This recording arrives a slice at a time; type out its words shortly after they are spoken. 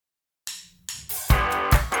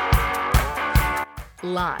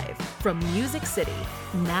Live from Music City,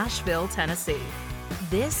 Nashville, Tennessee.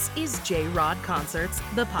 This is J-Rod Concerts,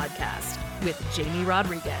 the podcast with Jamie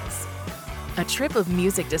Rodriguez. A trip of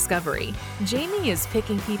music discovery. Jamie is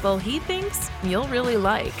picking people he thinks you'll really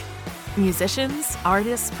like. Musicians,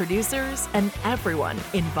 artists, producers, and everyone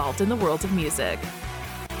involved in the world of music.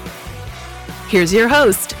 Here's your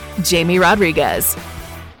host, Jamie Rodriguez.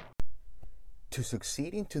 To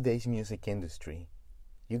succeed in today's music industry,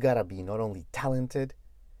 you gotta be not only talented,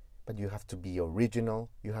 but you have to be original,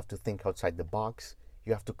 you have to think outside the box,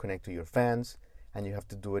 you have to connect to your fans, and you have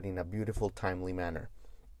to do it in a beautiful, timely manner.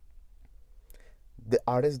 The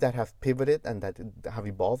artists that have pivoted and that have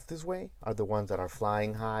evolved this way are the ones that are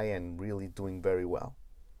flying high and really doing very well.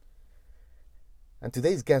 And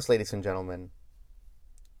today's guest, ladies and gentlemen,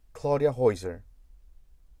 Claudia Hoyser,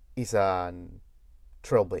 is a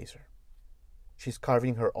trailblazer. She's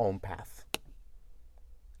carving her own path.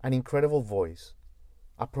 An incredible voice,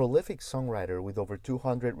 a prolific songwriter with over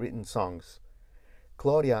 200 written songs,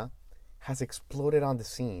 Claudia has exploded on the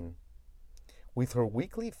scene with her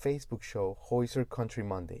weekly Facebook show, Hoyser Country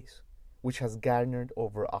Mondays, which has garnered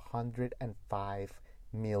over 105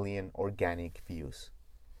 million organic views.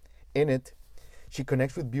 In it, she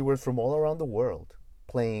connects with viewers from all around the world,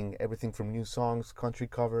 playing everything from new songs, country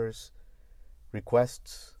covers,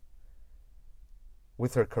 requests.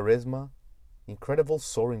 With her charisma, incredible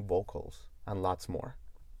soaring vocals, and lots more.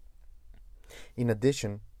 In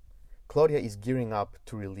addition, Claudia is gearing up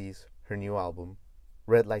to release her new album,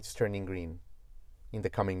 Red Lights Turning Green, in the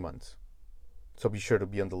coming months. So be sure to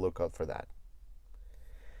be on the lookout for that.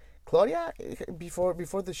 Claudia, before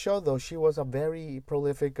the show though, she was a very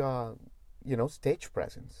prolific, stage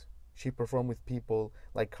presence. She performed with people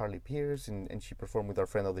like Carly Pearce, and she performed with our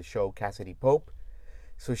friend of the show, Cassidy Pope.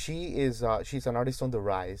 So she's an artist on the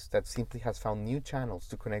rise that simply has found new channels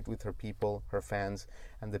to connect with her people, her fans,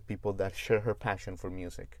 and the people that share her passion for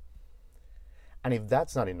music. And if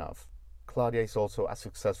that's not enough, Claudia is also a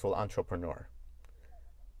successful entrepreneur.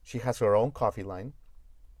 She has her own coffee line,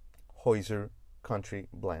 Hoyser Country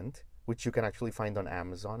Blend, which you can actually find on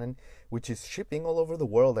Amazon, and which is shipping all over the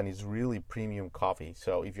world and is really premium coffee.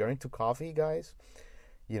 So if you're into coffee, guys,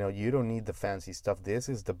 you don't need the fancy stuff. This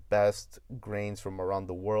is the best grains from around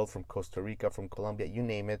the world, from Costa Rica, from Colombia, you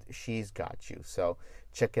name it, she's got you. So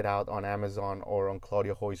check it out on Amazon or on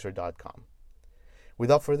claudiahoyser.com.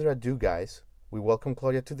 Without further ado, guys, we welcome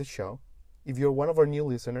Claudia to the show. If you're one of our new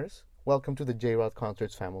listeners, welcome to the J-Rod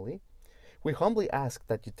Concerts family. We humbly ask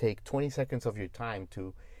that you take 20 seconds of your time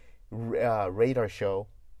to rate our show,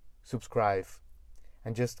 subscribe,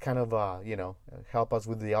 and just kind of, help us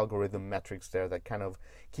with the algorithm metrics there that kind of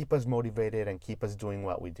keep us motivated and keep us doing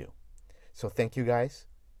what we do. So thank you, guys.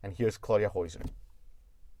 And here's Claudia Hoyser.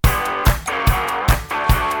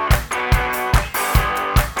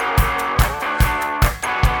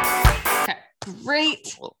 Okay,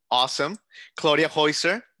 great. Well, awesome. Claudia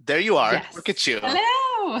Hoyser, there you are. Yes. Look at you.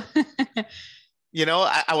 Hello.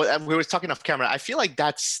 We were talking off camera. I feel like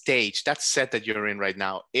that stage, that set that you're in right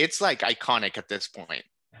now, it's like iconic at this point.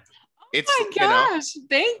 It's, oh my gosh,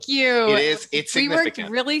 thank you. It is. It's significant. We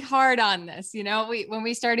worked really hard on this. When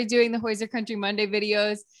we started doing the Hoyser Country Monday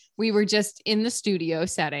videos, we were just in the studio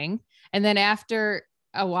setting. And then after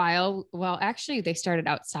a while, actually they started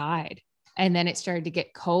outside and then it started to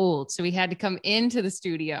get cold. So we had to come into the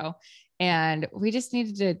studio and we just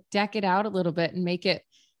needed to deck it out a little bit and make it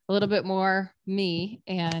a little bit more me.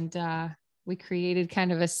 And we created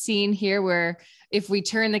kind of a scene here where if we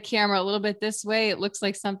turn the camera a little bit this way, it looks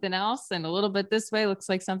like something else, and a little bit this way looks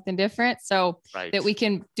like something different. So that we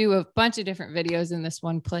can do a bunch of different videos in this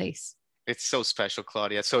one place. It's so special,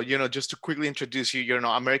 Claudia. So, just to quickly introduce you, you're an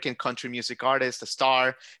American country music artist, a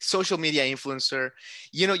star, social media influencer.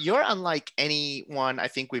 You're unlike anyone I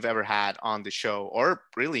think we've ever had on the show, or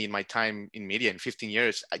really in my time in media in 15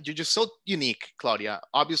 years. You're just so unique, Claudia.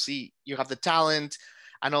 Obviously, you have the talent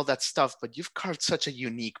and all that stuff, but you've carved such a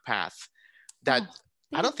unique path that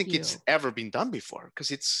I don't think it's ever been done before,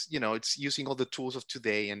 because it's using all the tools of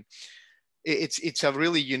today, and it's a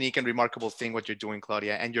really unique and remarkable thing what you're doing,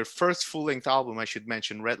 Claudia. And your first full-length album, I should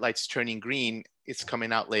mention, Red Lights Turning Green, is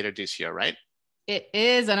coming out later this year, right? It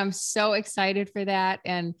is. And I'm so excited for that.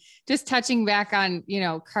 And just touching back on,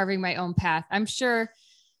 carving my own path. I'm sure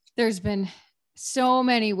there's been so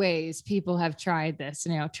many ways people have tried this,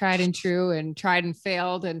 tried and true and tried and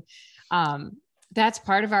failed. And that's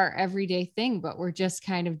part of our everyday thing, but we're just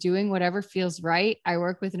kind of doing whatever feels right. I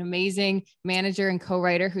work with an amazing manager and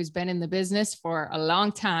co-writer who's been in the business for a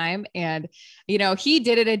long time. And, he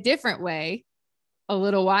did it a different way a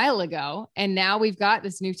little while ago. And now we've got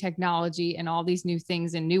this new technology and all these new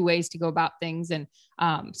things and new ways to go about things. And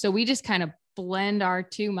so we just kind of blend our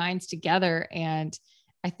two minds together. And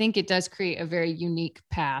I think it does create a very unique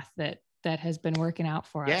path that has been working out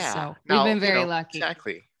for us. So we've been very lucky.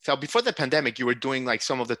 Exactly. So before the pandemic, you were doing like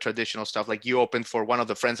some of the traditional stuff. Like you opened for one of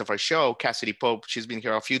the friends of our show, Cassidy Pope. She's been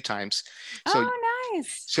here a few times. So,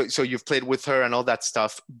 nice. So you've played with her and all that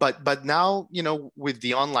stuff. But now, with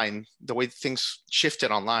the online, the way things shifted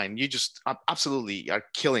online, you just absolutely are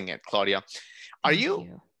killing it, Claudia.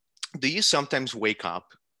 Do you sometimes wake up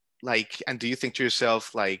and do you think to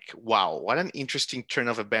yourself like, wow, what an interesting turn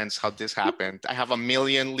of events, how this happened? I have a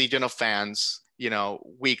million legion of fans,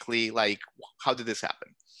 weekly. Like, how did this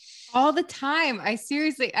happen? All the time. I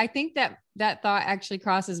think that thought actually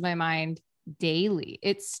crosses my mind daily.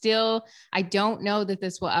 It's still, I don't know that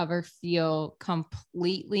this will ever feel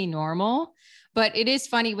completely normal, but it is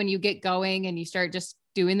funny when you get going and you start just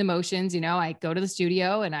doing the motions. I go to the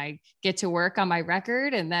studio and I get to work on my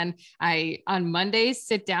record. And then I, on Mondays,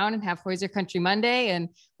 sit down and have Hoyser Country Monday. And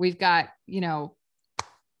we've got,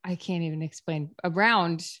 I can't even explain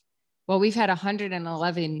we've had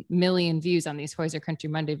 111 million views on these Hoyser Country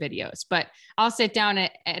Monday videos, but I'll sit down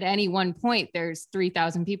at any one point, there's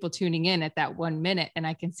 3,000 people tuning in at that 1 minute. And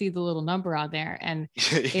I can see the little number on there. And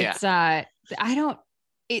yeah.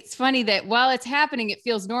 It's funny that while it's happening, it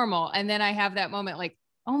feels normal. And then I have that moment like,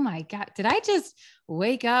 oh my God, did I just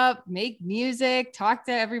wake up, make music, talk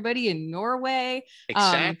to everybody in Norway,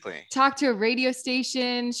 exactly, talk to a radio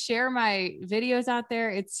station, share my videos out there?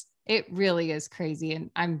 It really is crazy.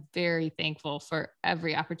 And I'm very thankful for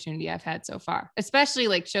every opportunity I've had so far, especially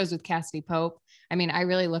like shows with Cassidy Pope. I mean, I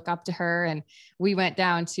really look up to her, and we went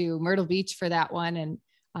down to Myrtle Beach for that one.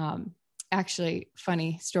 And actually,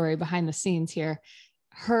 funny story behind the scenes here,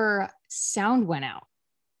 her sound went out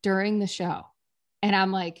during the show. And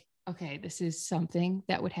I'm like, okay, this is something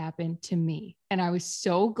that would happen to me. And I was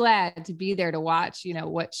so glad to be there to watch,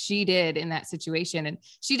 what she did in that situation. And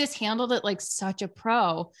she just handled it like such a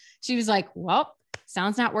pro. She was like, well,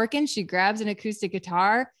 sound's not working. She grabs an acoustic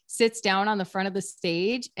guitar, sits down on the front of the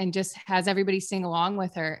stage, and just has everybody sing along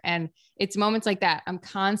with her. And it's moments like that. I'm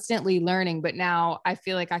constantly learning, but now I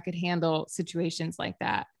feel like I could handle situations like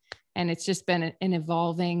that. And it's just been an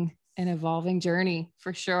evolving journey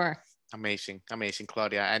for sure. Amazing,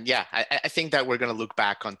 Claudia. And yeah, I think that we're going to look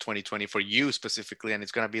back on 2020 for you specifically, and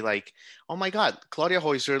it's going to be like, oh my God, Claudia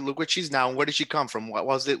Hoyser, look what she's now. Where did she come from? What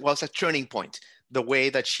was it? Was a turning point? The way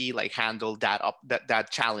that she handled that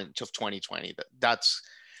challenge of 2020. That's,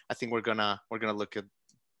 I think we're gonna look at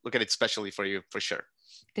it especially for you for sure.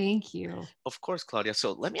 Thank you. Of course, Claudia.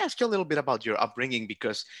 So let me ask you a little bit about your upbringing,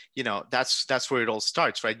 because that's where it all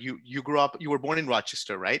starts, right? You were born in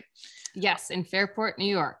Rochester, right? Yes, in Fairport,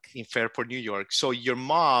 New York. In Fairport, New York. So your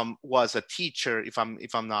mom was a teacher, if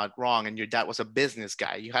I'm not wrong, and your dad was a business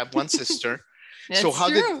guy. You have one sister. That's so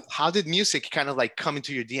true. How did music kind of come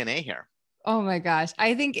into your DNA here? Oh my gosh.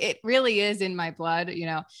 I think it really is in my blood.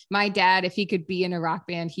 My dad, if he could be in a rock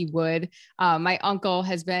band, he would. My uncle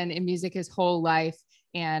has been in music his whole life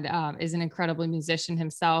and is an incredible musician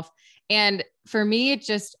himself. And for me,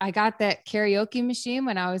 I got that karaoke machine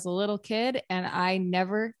when I was a little kid, and I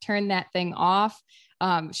never turned that thing off.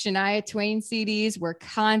 Shania Twain CDs were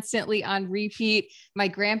constantly on repeat. My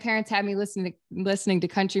grandparents had me listening to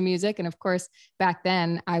country music. And of course, back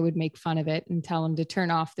then I would make fun of it and tell them to turn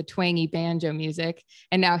off the twangy banjo music.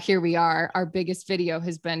 And now here we are. Our biggest video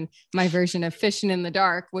has been my version of Fishing in the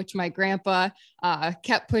Dark, which my grandpa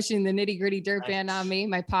kept pushing the Nitty Gritty Dirt Band on me,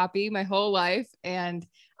 my poppy, my whole life. And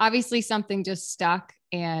obviously something just stuck.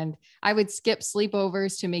 And I would skip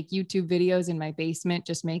sleepovers to make YouTube videos in my basement,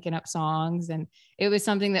 just making up songs. And it was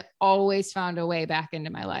something that always found a way back into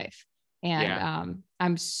my life. And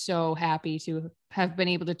I'm so happy to have been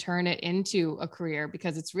able to turn it into a career,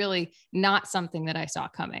 because it's really not something that I saw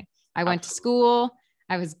coming. I went to school.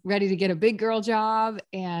 I was ready to get a big girl job.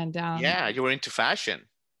 And you were into fashion.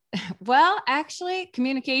 Well, actually,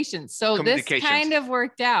 communications. So this kind of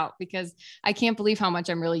worked out, because I can't believe how much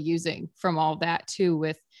I'm really using from all that too,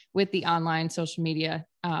 with the online social media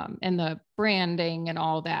and the branding and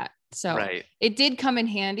all that. So It did come in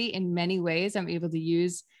handy in many ways. I'm able to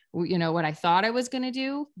use, what I thought I was going to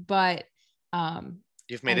do, but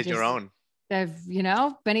you've made it your own. I've,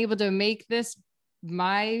 been able to make this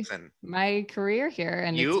my career here,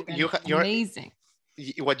 and it's amazing.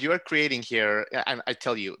 What you are creating here, and I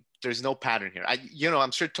tell you, there's no pattern here.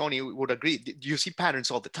 I'm sure Tony would agree. You see patterns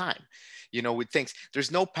all the time, with things. There's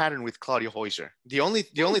no pattern with Claudia Hoyser. The only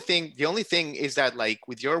thing is that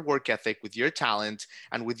with your work ethic, with your talent,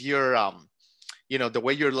 and with your you know, the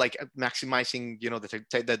way you're like maximizing, you know,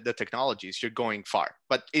 the technologies, you're going far,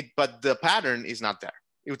 but the pattern is not there.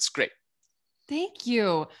 It's great. Thank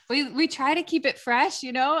you. We try to keep it fresh,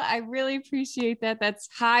 you know. I really appreciate that. That's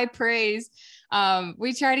high praise.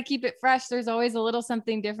 We try to keep it fresh. There's always a little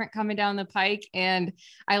something different coming down the pike, and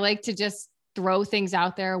I like to just throw things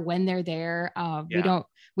out there when they're there.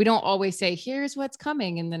 We don't always say, here's what's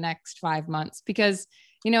coming in the next 5 months, because,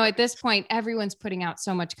 you know, at this point, everyone's putting out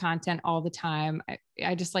so much content all the time.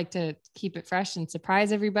 I just like to keep it fresh and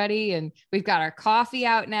surprise everybody. And we've got our coffee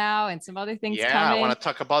out now and some other things coming. I want to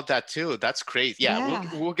talk about that too. That's great.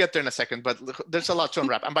 We'll get there in a second, but there's a lot to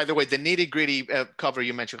unwrap. And by the way, the nitty gritty cover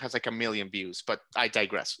you mentioned has like 1 million views, but I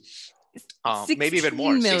digress. Maybe even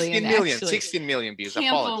more. 16 million views.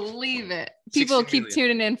 Can't believe it. People keep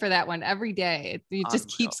tuning in for that one every day. It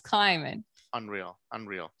just keeps climbing. Unreal.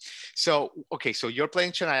 So, okay. So you're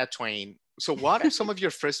playing Shania Twain. So what are some of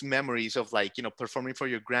your first memories of, like, you know, performing for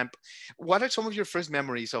your what are some of your first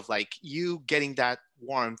memories of, like, you getting that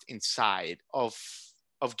warmth inside of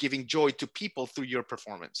giving joy to people through your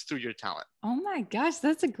performance, through your talent? Oh my gosh,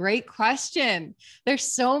 that's a great question. There's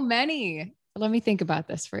so many. Let me think about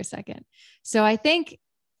this for a second. So I think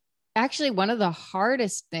actually one of the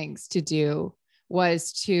hardest things to do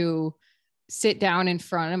was to sit down in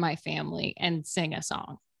front of my family and sing a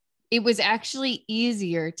song. It was actually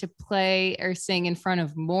easier to play or sing in front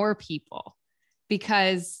of more people,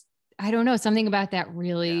 because I don't know, something about that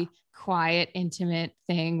really quiet, intimate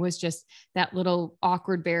thing was just that little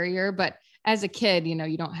awkward barrier. But as a kid, you know,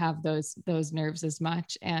 you don't have those nerves as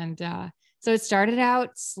much. And so it started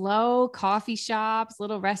out slow, coffee shops,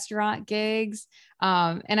 little restaurant gigs.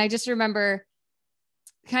 And I just remember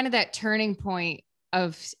kind of that turning point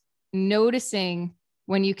of noticing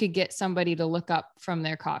when you could get somebody to look up from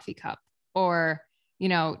their coffee cup, or, you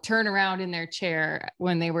know, turn around in their chair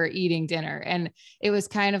when they were eating dinner. And it was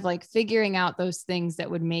kind of like figuring out those things that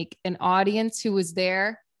would make an audience who was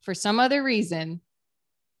there for some other reason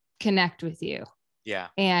connect with you. Yeah.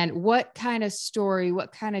 And what kind of story,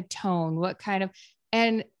 what kind of tone,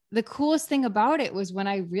 and the coolest thing about it was when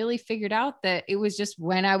I really figured out that it was just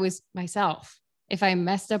when I was myself. If I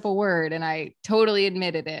messed up a word and I totally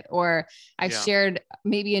admitted it, or I shared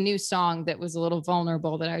maybe a new song that was a little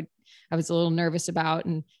vulnerable that I was a little nervous about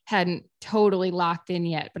and hadn't totally locked in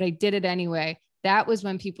yet, but I did it anyway. That was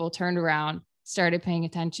when people turned around, started paying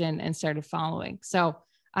attention, and started following. So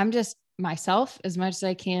I'm just myself as much as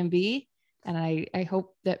I can be. And I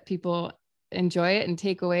hope that people enjoy it and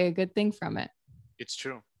take away a good thing from it. It's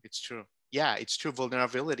true. Yeah, it's true.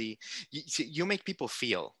 Vulnerability. You make people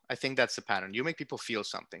feel. I think that's the pattern. You make people feel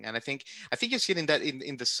something. And I think you see it in that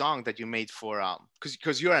in the song that you made for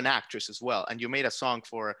because you're an actress as well, and you made a song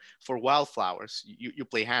for Wildflowers. You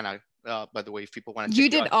play Hannah. By the way, if people want to. You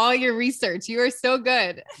did all your research. You are so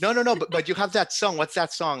good. No. But you have that song. What's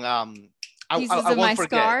that song? Pieces of My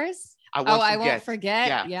Scars. I won't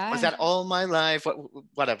forget. Yeah. Was that All My Life?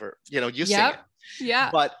 Whatever. You know, you sing it. Yeah.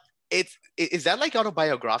 But is that like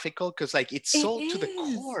autobiographical? Because like it's so to the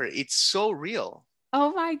core. It's so real.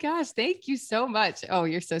 Oh my gosh. Thank you so much. Oh,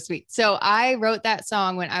 you're so sweet. So I wrote that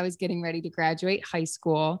song when I was getting ready to graduate high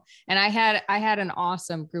school. And I had an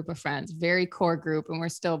awesome group of friends, very core group, and we're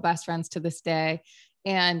still best friends to this day.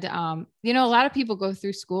 And, you know, a lot of people go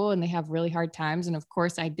through school and they have really hard times. And of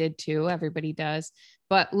course I did too. Everybody does.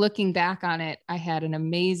 But looking back on it, I had an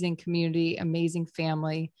amazing community, amazing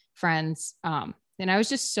family, friends. And I was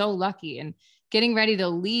just so lucky, and getting ready to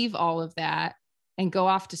leave all of that and go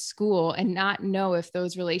off to school and not know if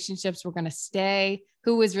those relationships were going to stay,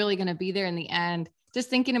 who was really going to be there in the end, just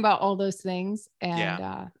thinking about all those things.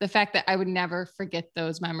 And the fact that I would never forget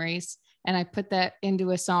those memories. And I put that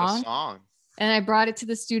into a song. And I brought it to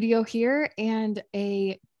the studio here, and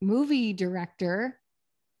a movie director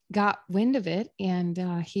got wind of it, and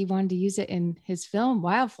he wanted to use it in his film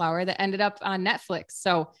Wildflower that ended up on Netflix.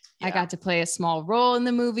 So I got to play a small role in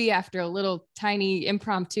the movie after a little tiny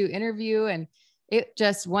impromptu interview, and it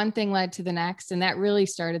just one thing led to the next. And that really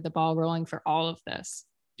started the ball rolling for all of this.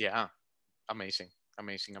 Yeah. Amazing,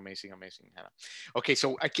 Hannah. Okay,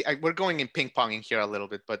 so we're going in ping ponging here a little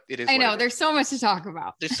bit, but it is. I know there's so much to talk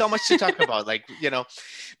about. There's so much to talk about, like, you know.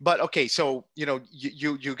 But okay, so you know,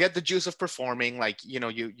 you get the juice of performing, like, you know,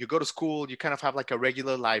 you go to school, you kind of have like a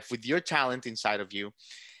regular life with your talent inside of you,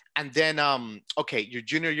 and then okay, your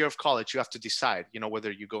junior year of college, you have to decide, you know,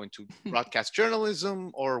 whether you go into broadcast journalism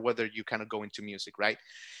or whether you kind of go into music, right?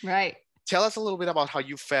 Right. Tell us a little bit about how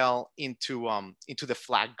you fell into the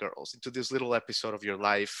Flag Girls, into this little episode of your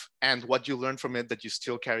life, and what you learned from it that you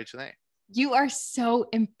still carry today. You are so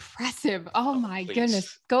impressive. Oh my please.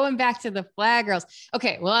 goodness. Going back to the Flag Girls.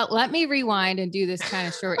 Okay, well, let me rewind and do this kind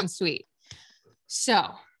of short and sweet. So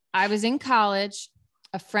I was in college.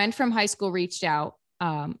 A friend from high school reached out.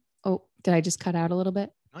 Oh, did I just cut out a little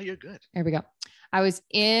bit? No, you're good. There we go. I was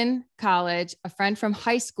in college. A friend from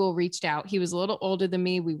high school reached out. He was a little older than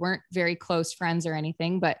me. We weren't very close friends or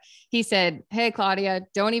anything, but he said, "Hey, Claudia,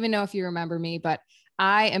 don't even know if you remember me, but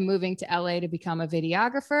I am moving to LA to become a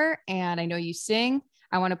videographer. And I know you sing.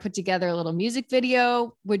 I want to put together a little music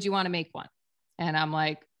video. Would you want to make one?" And I'm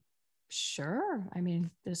like, sure. I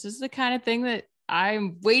mean, this is the kind of thing that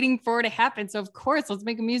I'm waiting for to happen. So of course, let's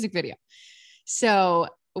make a music video. So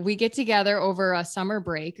we get together over a summer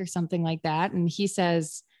break or something like that. And he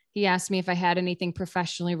asked me if I had anything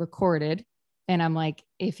professionally recorded. And I'm like,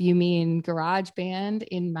 if you mean garage band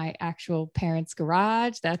in my actual parents'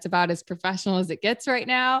 garage, that's about as professional as it gets right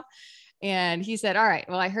now. And he said, all right,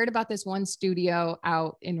 well, I heard about this one studio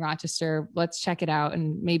out in Rochester. Let's check it out.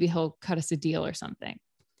 And maybe he'll cut us a deal or something.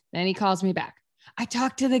 Then he calls me back. I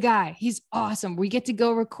talked to the guy. He's awesome. We get to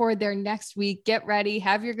go record there next week. Get ready.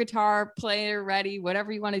 Have your guitar player ready.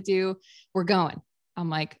 Whatever you want to do. We're going. I'm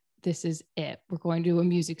like, this is it. We're going to a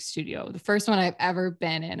music studio. The first one I've ever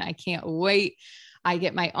been in. I can't wait. I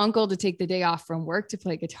get my uncle to take the day off from work to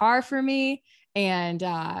play guitar for me. And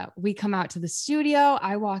we come out to the studio.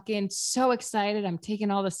 I walk in so excited. I'm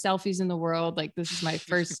taking all the selfies in the world. Like this is my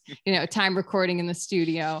first, time recording in the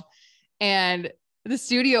studio. And the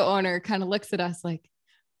studio owner kind of looks at us like,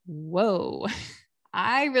 whoa,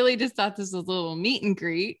 I really just thought this was a little meet and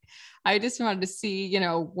greet. I just wanted to see,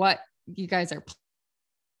 what you guys are.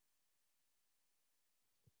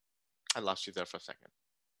 I lost you there for a second.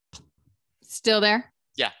 Still there?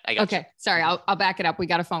 Yeah, I got you. Okay. Sorry. I'll back it up. We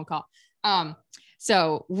got a phone call. I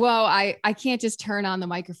can't just turn on the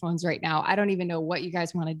microphones right now. I don't even know what you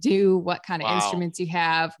guys want to do, what kind of instruments you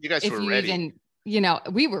have. You guys were ready.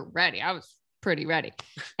 We were ready. I was pretty ready.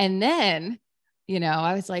 And then,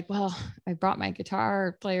 I was like, well, I brought my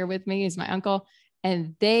guitar player with me as my uncle,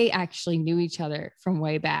 and they actually knew each other from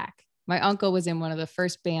way back. My uncle was in one of the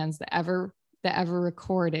first bands that ever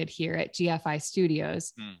recorded here at GFI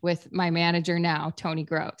Studios with my manager now, Tony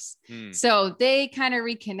Gross. So they kind of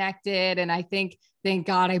reconnected. And I think, thank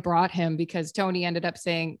God I brought him, because Tony ended up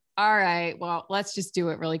saying, all right, well, let's just do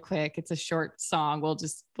it really quick. It's a short song. We'll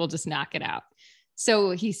just knock it out.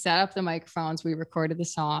 So he set up the microphones. We recorded the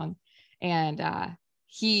song, and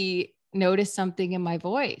he noticed something in my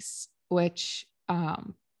voice, which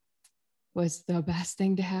was the best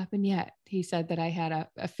thing to happen yet. He said that I had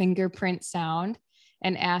a fingerprint sound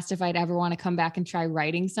and asked if I'd ever want to come back and try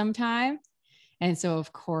writing sometime. And so,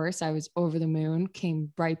 of course, I was over the moon,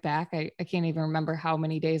 came right back. I can't even remember how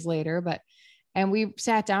many days later, and we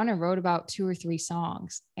sat down and wrote about 2 or 3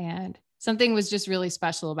 songs. And something was just really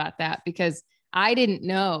special about that, because I didn't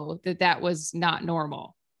know that was not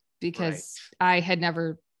normal, because I had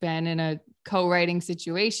never been in a co-writing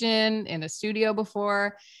situation in a studio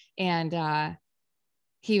before. And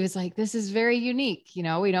he was like, this is very unique.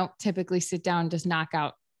 We don't typically sit down and just knock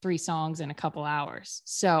out 3 songs in a couple hours.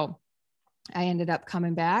 So I ended up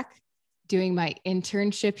coming back, doing my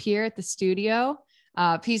internship here at the studio.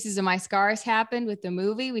 Pieces of My Scars happened with the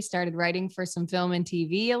movie. We started writing for some film and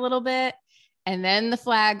TV a little bit. And then the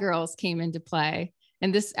Flag Girls came into play.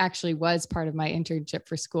 And this actually was part of my internship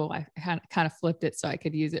for school. I kind of flipped it so I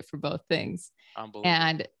could use it for both things.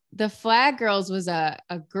 And the Flag Girls was a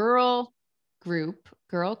girl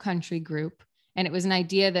country group. And it was an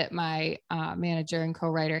idea that my manager and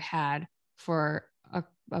co-writer had for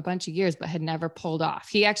a bunch of years, but had never pulled off.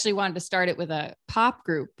 He actually wanted to start it with a pop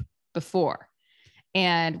group before.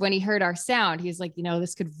 And when he heard our sound, he's like,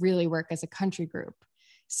 this could really work as a country group.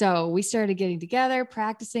 So we started getting together,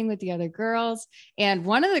 practicing with the other girls. And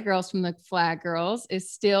one of the girls from the Flag Girls is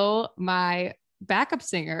still my backup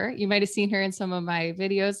singer. You might've seen her in some of my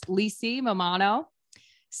videos, Lisi Mamano.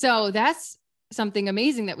 So that's something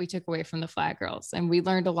amazing that we took away from the Flag Girls. And we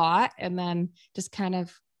learned a lot, and then just kind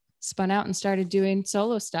of spun out and started doing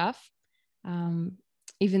solo stuff.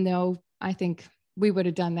 Even though I think we would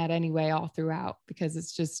have done that anyway all throughout, because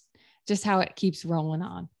it's just how it keeps rolling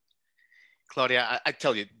on. Claudia, I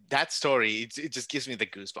tell you, that story, it just gives me the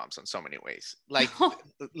goosebumps in so many ways. Like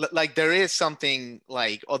there is something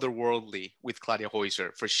like otherworldly with Claudia Hoyser,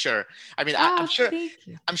 for sure. I mean, I'm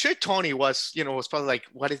sure Tony was probably like,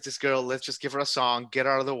 what is this girl? Let's just give her a song, get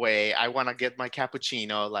her out of the way. I want to get my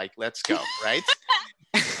cappuccino. Like, let's go. Right.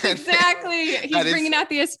 Exactly. He's bringing out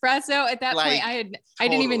the espresso. At that like, point, I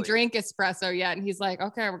didn't even drink espresso yet. And he's like,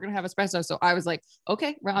 okay, we're going to have espresso. So I was like,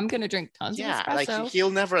 okay, well, I'm going to drink tons of espresso. Like he'll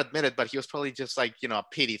never admit it, but he was probably just like, you know, a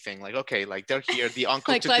pity thing. Like, okay, like they're here. The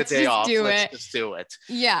uncle like, took the day off. Let's just do it.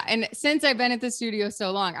 Yeah. And since I've been at the studio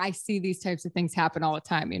so long, I see these types of things happen all the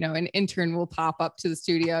time. You know, an intern will pop up to the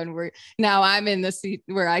studio and now I'm in the seat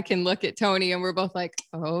where I can look at Tony and we're both like,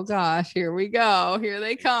 oh gosh, here we go. Here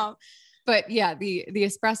they come. But yeah, the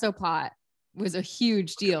espresso pot was a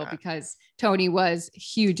huge deal because Tony was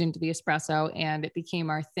huge into the espresso and it became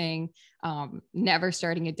our thing. Never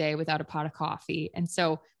starting a day without a pot of coffee. And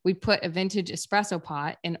so we put a vintage espresso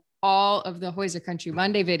pot in all of the Hoyser Country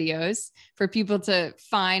Monday videos for people to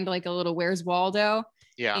find, like a little Where's Waldo.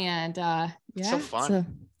 Yeah. And so fun. So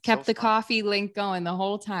kept the coffee link going the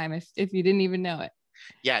whole time if you didn't even know it.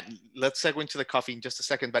 Yeah, let's segue into the coffee in just a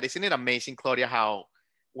second. But isn't it amazing, Claudia, how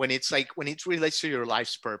when it relates to your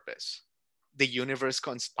life's purpose, the universe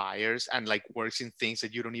conspires and like works in things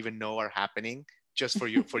that you don't even know are happening just for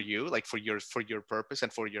you, like for your purpose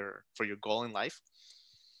and for your goal in life.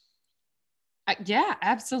 Yeah,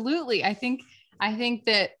 absolutely. I think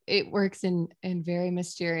that it works in very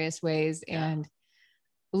mysterious ways. And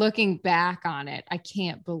looking back on it, I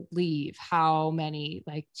can't believe how many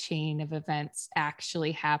like chain of events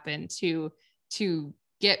actually happened to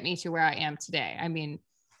get me to where I am today. I mean,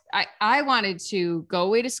 I wanted to go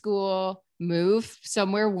away to school, move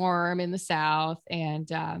somewhere warm in the South. And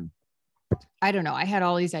I don't know, I had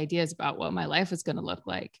all these ideas about what my life was going to look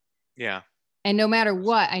like. Yeah. And no matter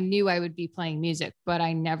what, I knew I would be playing music, but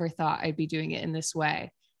I never thought I'd be doing it in this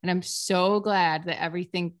way. And I'm so glad that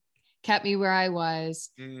everything kept me where I was,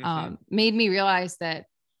 made me realize that,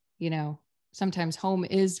 you know, sometimes home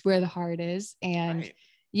is where the heart is. And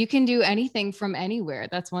you can do anything from anywhere.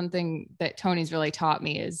 That's one thing that Tony's really taught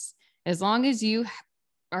me is as long as you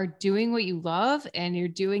are doing what you love and you're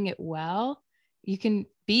doing it well, you can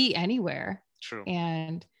be anywhere. True.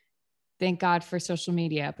 And thank God for social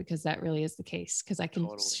media, because that really is the case, because I can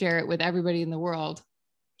share it with everybody in the world.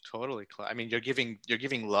 Totally. I mean, you're giving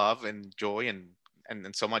love and joy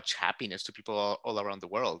and so much happiness to people all around the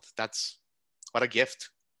world. That's what a gift.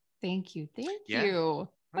 Thank you. Thank you.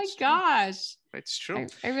 My True. Gosh. It's true.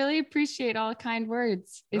 I really appreciate all the kind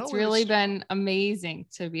words. It's really been amazing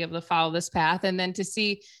to be able to follow this path and then to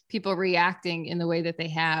see people reacting in the way that they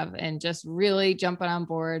have and just really jumping on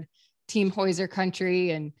board Team Hoyser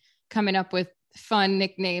Country and coming up with fun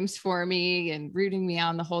nicknames for me and rooting me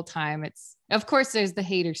on the whole time. It's, of course, there's the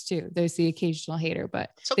haters too. There's the occasional hater, but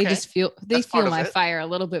they just feel my fire a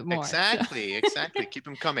little bit more. Exactly. Keep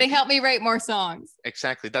them coming. They help me write more songs.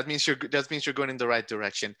 Exactly. That means you're going in the right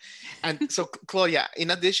direction. And so, Claudia,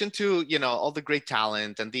 in addition to, you know, all the great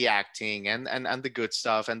talent and the acting and the good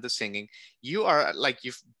stuff and the singing, you are, like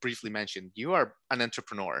you've briefly mentioned, you are an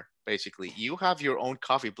entrepreneur. Basically, you have your own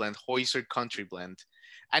coffee blend, Hoyser Country Blend.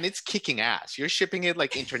 And it's kicking ass. You're shipping it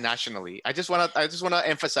like internationally. I just want to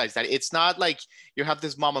emphasize that it's not like you have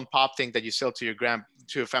this mom and pop thing that you sell to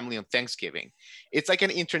your family on Thanksgiving. It's like an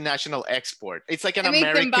international export. It's like an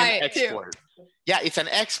American export. Too. Yeah, it's an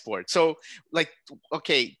export. So like,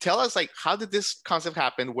 okay, tell us like, how did this concept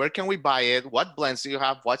happen? Where can we buy it? What blends do you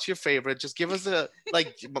have? What's your favorite? Just give us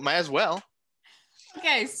might as well.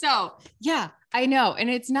 Okay, so yeah, I know. And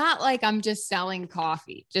it's not like I'm just selling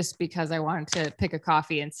coffee just because I wanted to pick a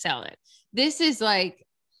coffee and sell it. This is like,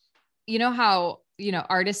 you know how, you know,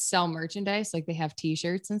 artists sell merchandise, like they have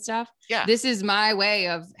t-shirts and stuff. Yeah. This is my way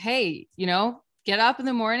of, hey, you know, get up in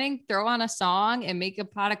the morning, throw on a song and make a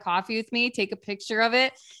pot of coffee with me, take a picture of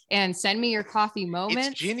it and send me your coffee moments.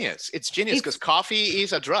 It's genius because coffee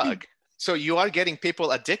is a drug. So you are getting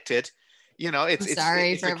people addicted. You know, it's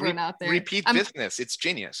everyone out there. Repeat business. It's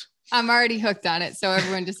genius. I'm already hooked on it. So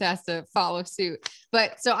everyone just has to follow suit.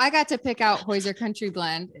 But so I got to pick out Hoyser Country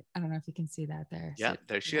Blend. I don't know if you can see that there. Yeah,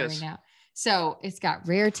 there she is. Now. So it's got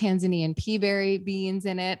rare Tanzanian peaberry beans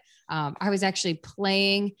in it. I was actually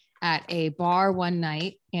playing at a bar one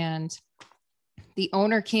night and the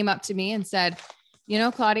owner came up to me and said, you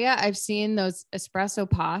know, Claudia, I've seen those espresso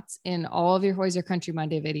pots in all of your Hoyser Country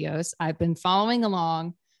Monday videos. I've been following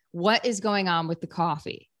along. What is going on with the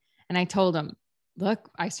coffee? And I told him, look,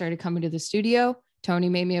 I started coming to the studio. Tony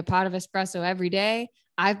made me a pot of espresso every day.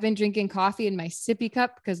 I've been drinking coffee in my sippy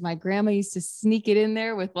cup because my grandma used to sneak it in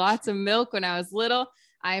there with lots of milk when I was little.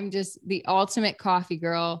 I'm just the ultimate coffee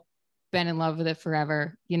girl. Been in love with it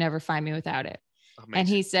forever. You never find me without it. Amazing. And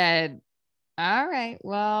he said, all right,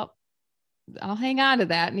 well, I'll hang on to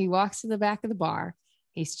that. And he walks to the back of the bar.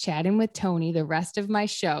 He's chatting with Tony the rest of my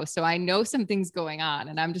show. So I know something's going on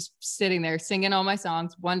and I'm just sitting there singing all my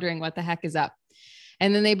songs, wondering what the heck is up.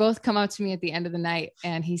 And then they both come up to me at the end of the night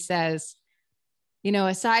and he says, you know,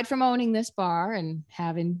 aside from owning this bar and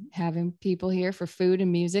having people here for food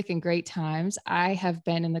and music and great times, I have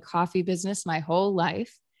been in the coffee business my whole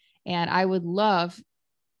life. And I would love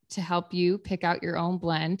to help you pick out your own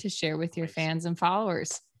blend to share with your fans and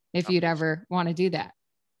followers if you'd ever want to do that.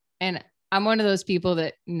 And I'm one of those people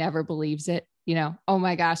that never believes it, you know, oh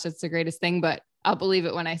my gosh, that's the greatest thing, but I'll believe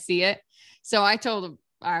it when I see it. So I told him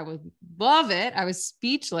I would love it. I was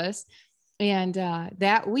speechless. And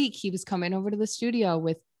that week he was coming over to the studio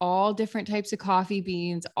with all different types of coffee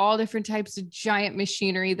beans, all different types of giant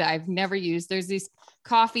machinery that I've never used. There's these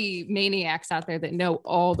coffee maniacs out there that know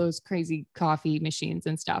all those crazy coffee machines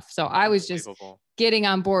and stuff. So I was just getting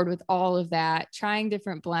on board with all of that, trying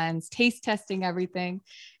different blends, taste testing everything.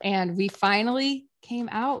 And we finally came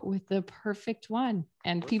out with the perfect one.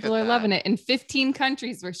 And people are loving it. In 15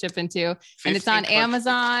 countries we're shipping to. And it's on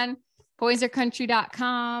Amazon,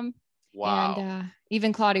 HoyserCountry.com. Wow. And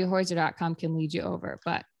even ClaudiaHoyser.com can lead you over.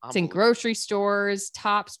 But it's in grocery stores,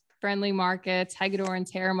 Tops, Friendly Markets,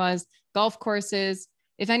 Hagedorn's, Harrima's, golf courses.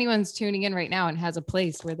 If anyone's tuning in right now and has a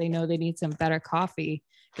place where they know they need some better coffee,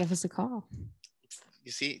 give us a call.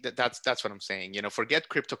 You see, that's what I'm saying. You know, forget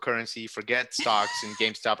cryptocurrency, forget stocks and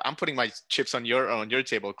GameStop. I'm putting my chips on your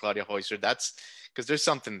table, Claudia Hoyser. That's because there's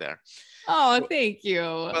something there. Oh, thank you.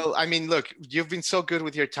 Well, I mean, look, you've been so good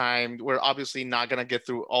with your time. We're obviously not going to get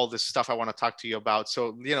through all this stuff I want to talk to you about.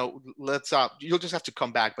 So, you know, you'll just have to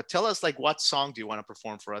come back, but tell us, like, what song do you want to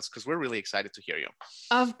perform for us? Because we're really excited to hear you.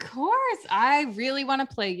 Of course. I really want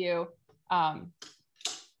to play you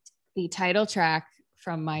the title track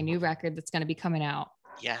from my new record that's going to be coming out.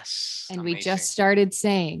 Yes. And amazing.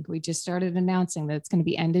 we just started announcing that it's going to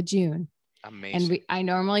be end of June. Amazing. And I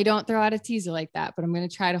normally don't throw out a teaser like that, but I'm going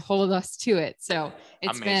to try to hold us to it. So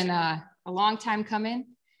it's been a long time coming.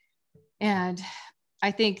 And I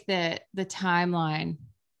think that the timeline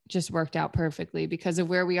just worked out perfectly because of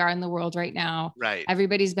where we are in the world right now. Right.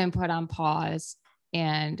 Everybody's been put on pause,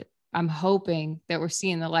 and I'm hoping that we're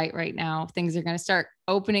seeing the light right now. Things are going to start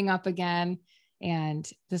opening up again. And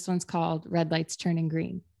this one's called Red Lights Turning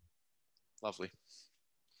Green. Lovely.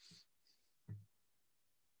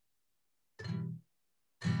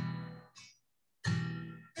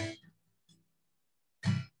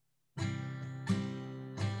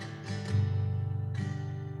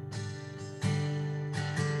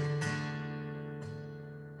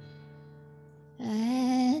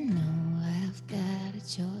 I know I've got a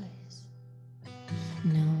choice.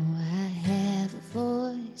 Know I have a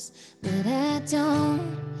voice, but I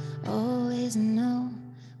don't always know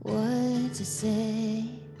what to say.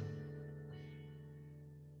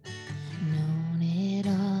 Known it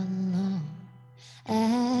all along.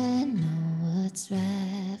 I know what's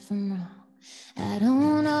right from wrong. I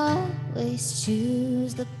don't always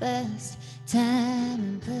choose the best time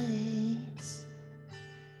and place.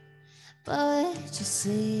 But what you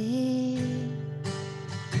say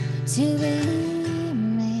to be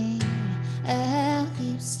me, I'll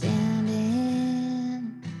keep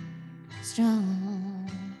standing strong.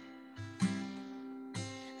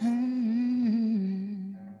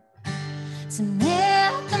 To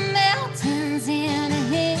melt the mountains in the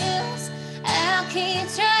hills, I'll keep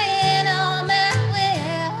trying on my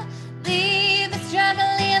will. Leave the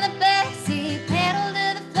struggle in the backseat, pedal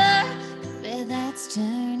to the floor, the red lights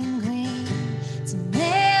turning green. To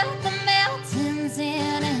melt the mountains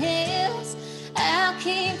in the hills, I'll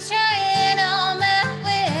keep trying on my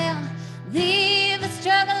will. Leave the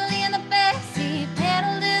struggle in the backseat,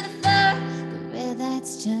 pedal to the floor, the red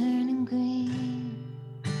lights turning green.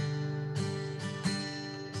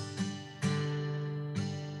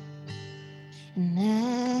 And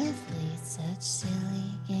I've played such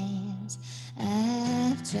silly games.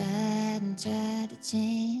 I've tried and tried to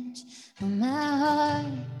change, but my heart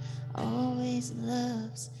always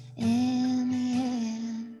loves in the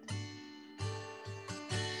end.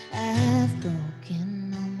 I've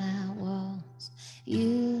broken all my walls,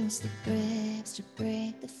 used the bricks to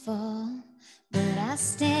break the fall, but I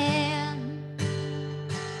stand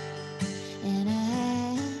and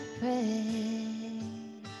I pray.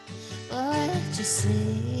 What you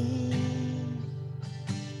say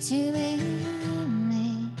to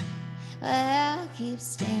me, I'll keep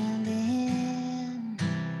standing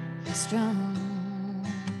strong.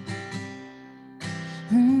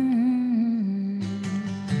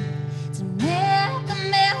 To melt the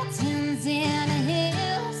mountains in the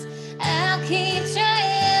hills, I'll keep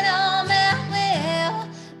trying on my will.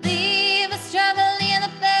 Leave a struggle in the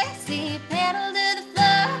backseat, pedal to the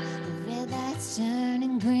floor, the red lights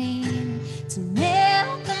turning green. To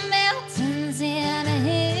melt the mountains in the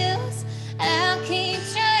hills, I'll keep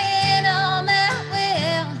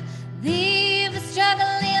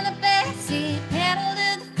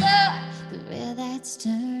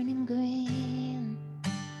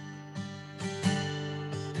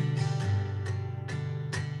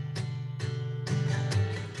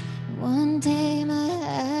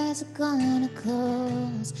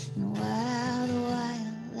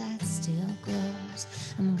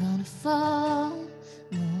gonna fall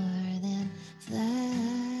more than fly.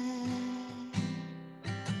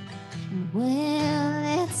 And when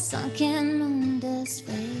its sunken moon does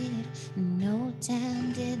fade, no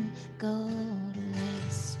time didn't go to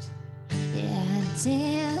waste. Yeah, I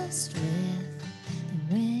danced with the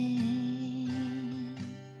rain.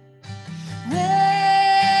 Rain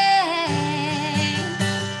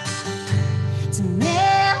to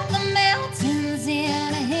melt the mountains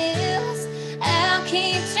in the hills. I'll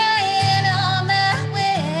keep trying on my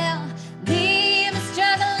will. Leave the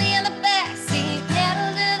struggle in the backseat,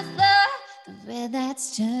 pedal to the floor, the red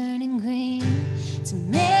that's turning green. To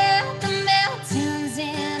melt the mountains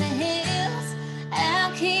in the hills,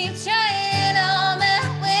 I'll keep trying on my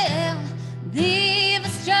will. Leave the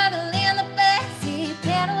struggle in the backseat,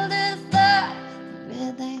 pedal to the floor, the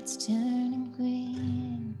red that's turning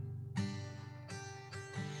green.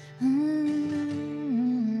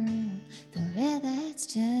 The red that's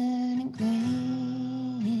turning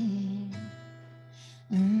green.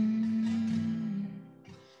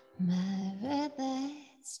 My red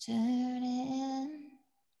light's turning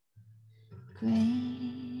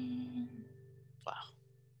green. Wow.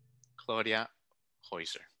 Claudia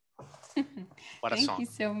Hoyser. What a Thank song. you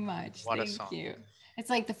so much. What a Thank song. you. It's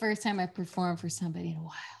like the first time I performed for somebody in a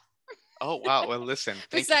while. Oh, wow. Well, listen.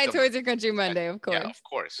 Thank you Besides so much. Hoyser Country Monday, of course. Yeah, of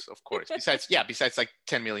course. Besides like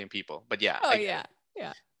 10 million people. But yeah. Oh, I get yeah. it.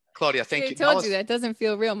 Yeah. Claudia, thank I you. told you that doesn't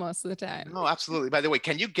feel real most of the time. No, absolutely. By the way,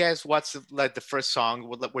 can you guess what's like the first song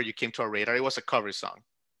where you came to our radar? It was a cover song.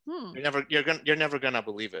 You're never gonna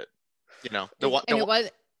believe it. You know,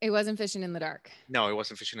 It wasn't Fishing in the Dark. No, it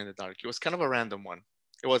wasn't Fishing in the Dark. It was kind of a random one.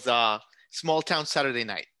 It was Small Town Saturday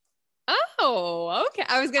Night. Oh, okay.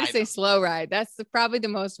 I was gonna say Slow Ride. That's probably the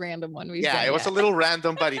most random one we've done. It was a little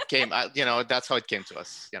random, but it came. That's how it came to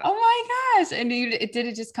us. You know. Oh my gosh! And did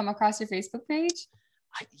it just come across your Facebook page?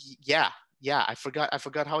 Yeah. I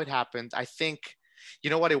forgot how it happened. I think, you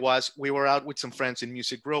know what it was? We were out with some friends in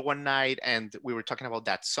Music Row one night, and we were talking about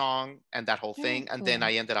that song and that whole thing. Cool. And then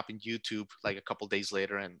I ended up in YouTube like a couple days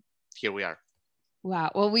later, and here we are.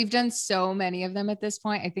 Wow. Well, we've done so many of them at this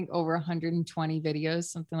point. I think over 120 videos,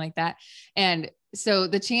 something like that. And so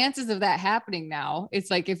the chances of that happening now,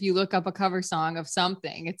 it's like if you look up a cover song of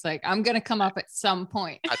something, it's like I'm gonna come up at some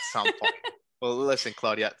point. At some point. Well, listen,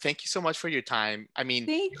 Claudia, thank you so much for your time. I mean,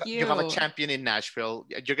 you have a champion in Nashville.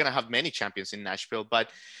 You're going to have many champions in Nashville.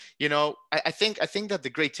 But, you know, I think that the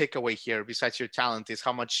great takeaway here, besides your talent, is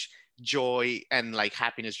how much joy and like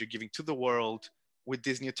happiness you're giving to the world with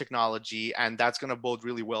this new technology. And that's going to bode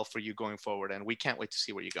really well for you going forward. And we can't wait to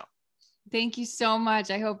see where you go. Thank you so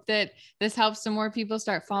much. I hope that this helps some more people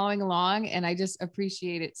start following along. And I just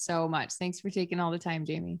appreciate it so much. Thanks for taking all the time,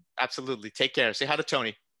 Jamie. Absolutely. Take care. Say hi to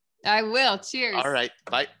Tony. I will. Cheers. All right.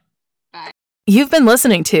 Bye. Bye. You've been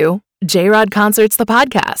listening to J-Rod Concerts, the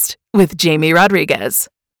podcast with Jamie Rodriguez.